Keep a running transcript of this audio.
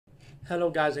Hello,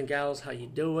 guys and gals. How you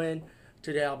doing?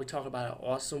 Today I'll be talking about an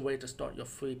awesome way to start your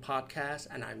free podcast,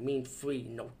 and I mean free.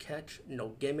 No catch, no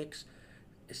gimmicks.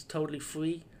 It's totally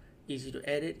free, easy to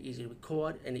edit, easy to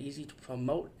record, and easy to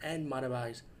promote and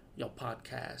monetize your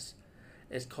podcast.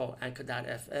 It's called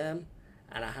Anchor.fm,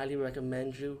 and I highly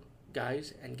recommend you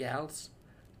guys and gals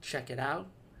check it out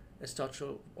and start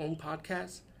your own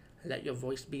podcast and let your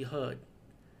voice be heard.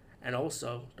 And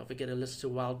also, don't forget to listen to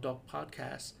Wild Dog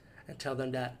Podcast and tell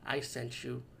them that I sent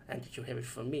you and that you hear it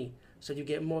from me. So you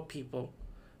get more people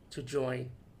to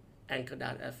join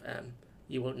Anchor.fm.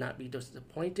 You will not be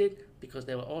disappointed because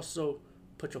they will also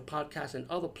put your podcast in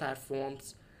other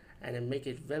platforms and then make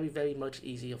it very, very much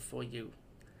easier for you.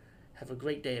 Have a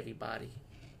great day, everybody.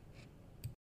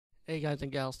 Hey, guys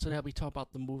and gals. Today we talk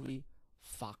about the movie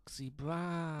Foxy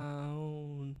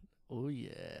Brown. Oh,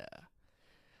 yeah.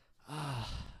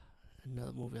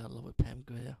 Another movie I love with Pam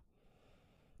Grier.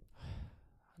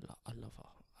 I love her.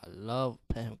 I love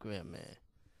Pam Grier, man.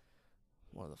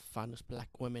 One of the finest black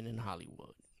women in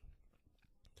Hollywood.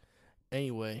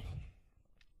 Anyway,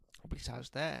 besides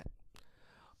that,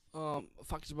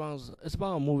 Foxy Brown's it's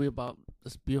about a movie about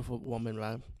this beautiful woman,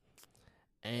 right?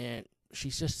 And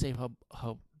she's just saved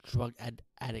her drug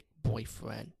addict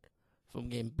boyfriend from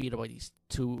getting beat up by these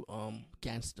two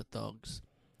gangster thugs.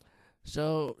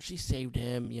 So she saved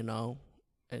him,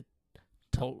 and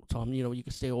told him, you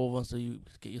can stay over until you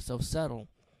get yourself settled.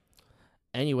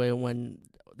 Anyway, when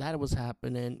that was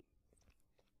happening,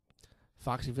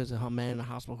 Foxy visited her man in the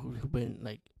hospital who been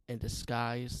like in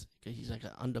disguise. Cause he's like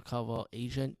an undercover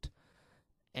agent.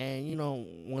 And,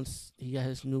 once he got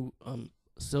his new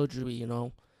surgery,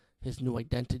 his new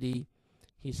identity,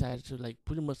 he decided to like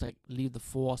pretty much like leave the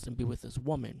force and be with this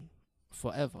woman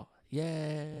forever.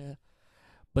 Yeah.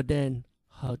 But then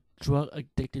her drug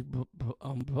addicted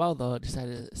brother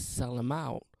decided to sell him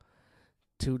out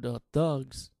to the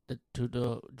thugs, to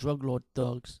the drug lord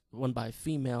thugs, run by a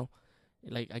female.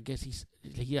 Like I guess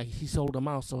he sold him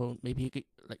out so maybe he could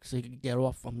get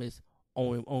off from his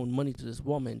own money to this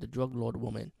woman, the drug lord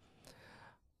woman.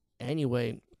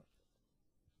 Anyway,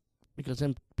 because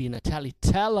him being a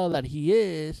teller that he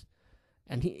is.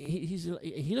 And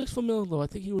he looks familiar though. I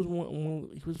think he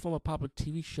was from a popular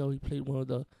TV show. He played one of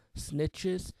the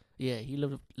snitches. Yeah, he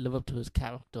lived up to his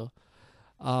character.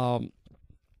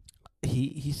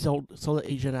 He sold the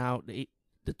agent out.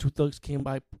 The two thugs came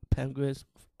by Pam Grier's.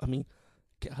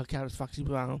 Her character's Foxy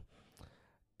Brown.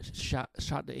 Shot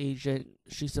the agent.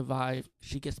 She survived.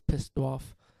 She gets pissed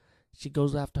off. She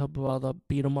goes after her brother,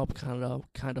 beat him up, kind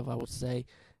of I would say,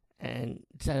 and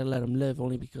decided to let him live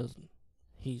only because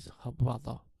he's her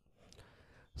brother.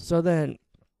 So then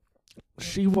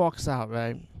she walks out,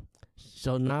 right?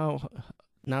 So now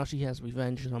she has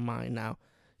revenge in her mind. Now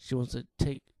she wants to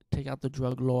take out the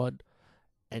drug lord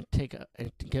and get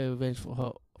revenge for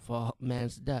her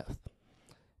man's death.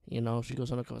 She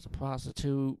goes undercover as a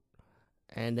prostitute,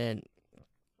 and then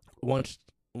once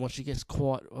she gets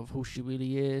caught of who she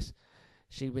really is,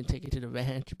 she's been taken to the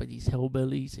ranch by these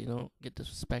hillbillies. Get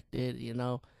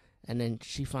disrespected. And then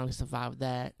she finally survived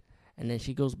that. And then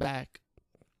she goes back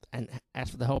and asks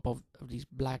for the help of these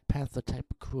Black Panther type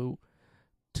of crew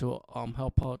to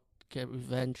help her get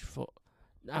revenge for...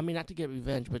 not to get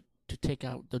revenge, but to take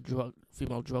out the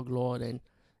female drug lord and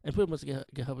pretty much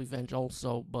get her revenge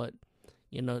also. But,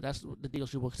 that's the deal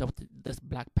she works out with this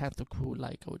Black Panther crew,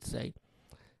 like I would say.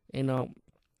 And,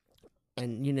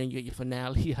 you get your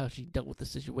finale, how she dealt with the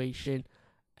situation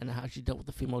and how she dealt with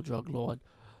the female drug lord.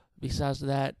 Besides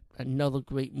that, another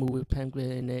great movie with Pam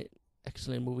Grier in it.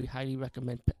 Excellent movie. Highly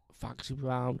recommend Foxy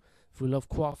Brown. If you love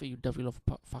coffee, you definitely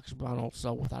love Foxy Brown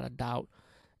also, without a doubt.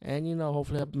 And,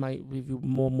 hopefully I might review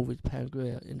more movies with Pam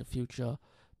Grier in the future.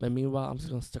 But meanwhile, I'm just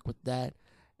going to stick with that.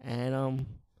 And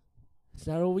it's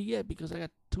not over yet because I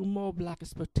got two more black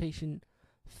exploitation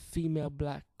female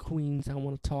black queens I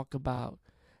want to talk about.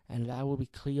 And that will be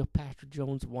Cleopatra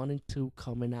Jones 1 and 2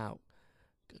 coming up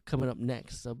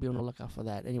next, so be on the lookout for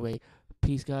that. Anyway,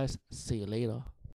 peace, guys. See you later.